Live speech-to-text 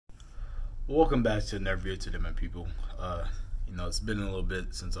Welcome back to another video today, my people. It's been a little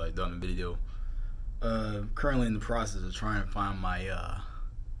bit since I've done a video. Currently in the process of trying to find my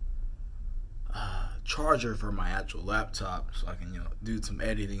charger for my actual laptop, so I can do some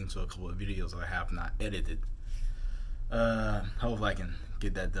editing to a couple of videos that I have not edited. Hopefully I can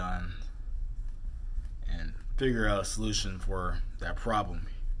get that done and figure out a solution for that problem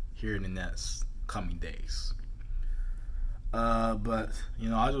here in the next coming days. But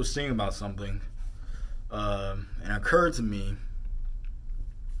I was thinking about something, and it occurred to me.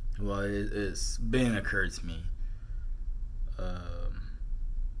 Well, it's been occurred to me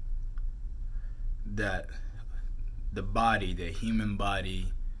that the human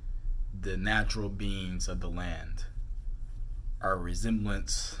body, the natural beings of the land, are a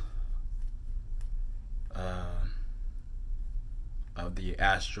resemblance of the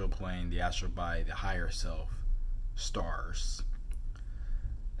astral plane, the astral body, the higher self, stars.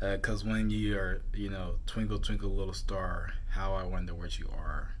 Because when you are, twinkle twinkle little star, how I wonder what you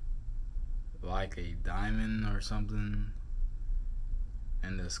are, like a diamond or something,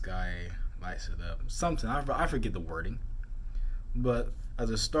 and the sky lights it up. Something I forget the wording, but as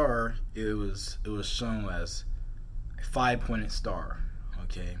a star, it was shown as a 5-pointed star.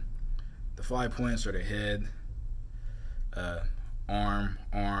 Okay, the 5 points are the head, arm,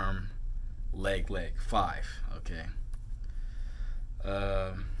 leg, 5. Okay.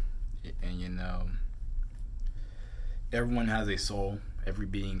 And everyone has a soul. Every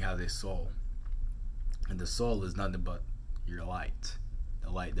being has a soul, and the soul is nothing but your light, the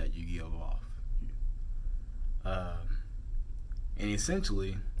light that you give off. And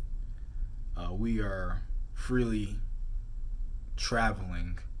essentially, we are freely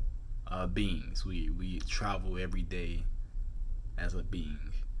traveling beings. We travel every day as a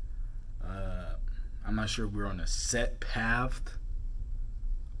being. I'm not sure if we're on a set path,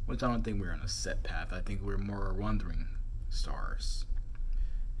 which I don't think we're on a set path. I think we're more wandering stars.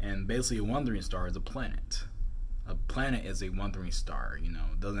 And basically a wandering star is a planet. A planet is a wandering star,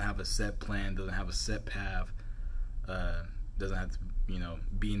 doesn't have a set plan, doesn't have a set path, doesn't have to,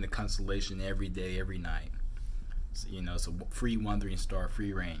 be in the constellation every day, every night. So, it's a free wandering star,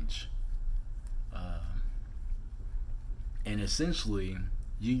 free range. And essentially,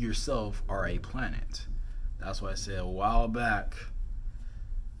 you yourself are a planet. That's why I said a while back,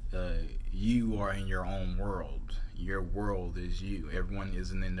 you are in your own world. Your world is you. Everyone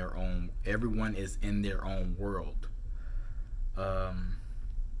is in their own world.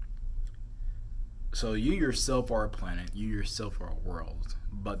 So you yourself are a planet. You yourself are a world.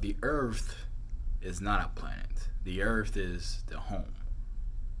 But the Earth is not a planet. The Earth is the home.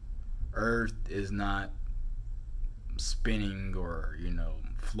 Earth is not spinning or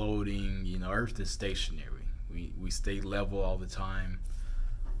floating. Earth is stationary. We stay level all the time.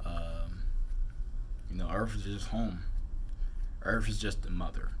 Earth is just home. Earth is just the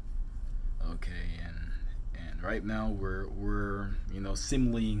mother. Okay, and right now we're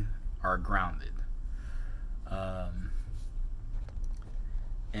seemingly are grounded.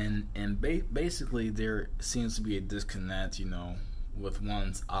 Basically there seems to be a disconnect, with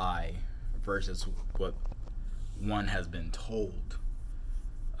one's eye versus what one has been told.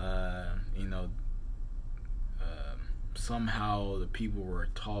 Somehow the people were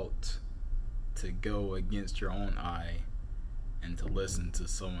taught to go against your own eye and to listen to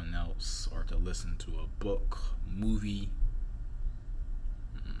someone else, or to listen to a book, movie,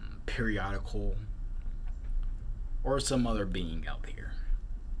 periodical, or some other being out here.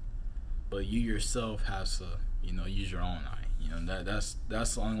 But you yourself have to, use your own eye. That's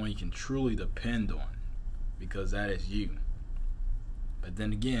the only one you can truly depend on, because that is you. But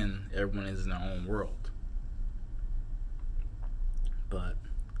then again, everyone is in their own world. But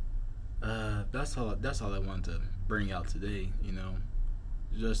that's all I wanted to bring out today.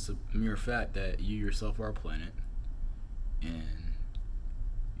 Just a mere fact that you yourself are a planet, and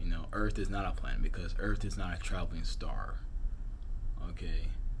Earth is not a planet, because Earth is not a traveling star. Okay.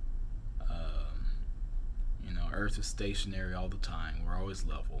 Earth is stationary all the time. We're always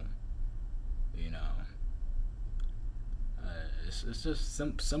level. It's just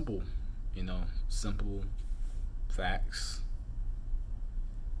simple. Simple facts.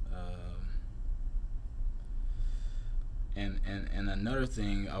 And another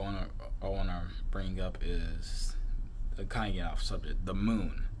thing I wanna bring up is, kind of get off subject, the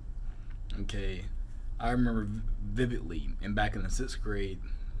moon. Okay, I remember vividly, and back in the 6th grade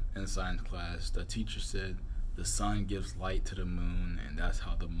in science class, the teacher said the sun gives light to the moon, and that's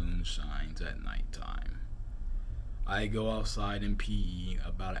how the moon shines at nighttime. I go outside in PE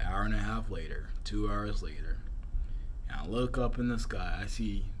about an hour and a half later, 2 hours later, And I look up in the sky, I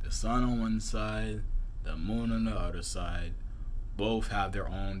see the sun on one side, the moon on the other side. Both have their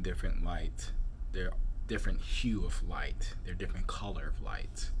own different light, their different hue of light, their different color of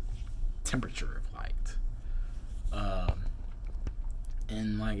light, temperature of light.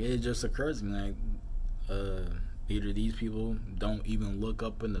 And like it just occurs to me, like either these people don't even look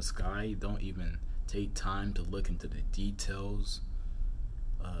up in the sky, don't even take time to look into the details.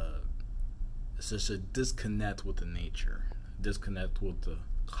 It's just a disconnect with the nature, disconnect with the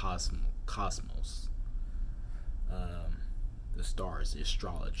cosmos, the stars, the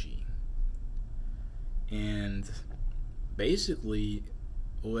astrology. And basically,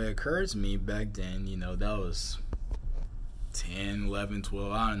 what occurred to me back then, that was 10, 11,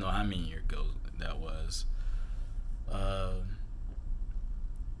 12, I don't know how many years ago that was,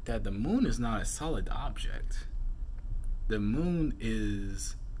 that the moon is not a solid object. The moon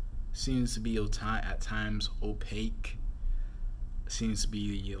seems to be at times opaque, seems to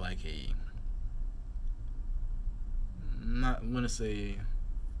be like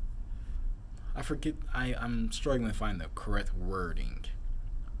I'm struggling to find the correct wording,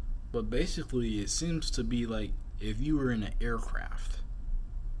 but basically it seems to be like if you were in an aircraft,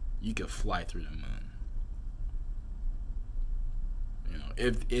 you could fly through the moon.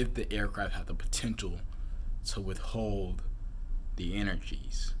 If the aircraft had the potential to withhold the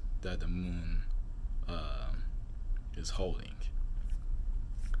energies that the moon is holding.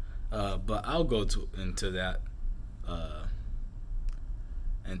 But I'll go into that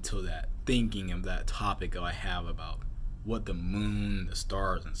until that thinking of that topic I have about what the moon, the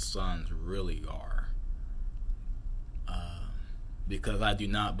stars, and suns really are. Because I do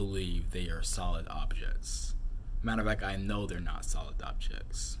not believe they are solid objects. Matter of fact, I know they're not solid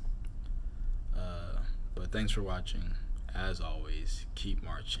objects. But thanks for watching. As always, keep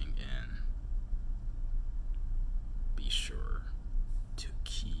marching and be sure to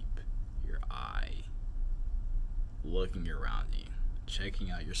keep your eye looking around you, checking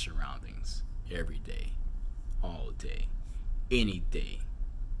out your surroundings every day, all day, any day.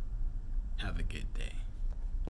 Have a good day.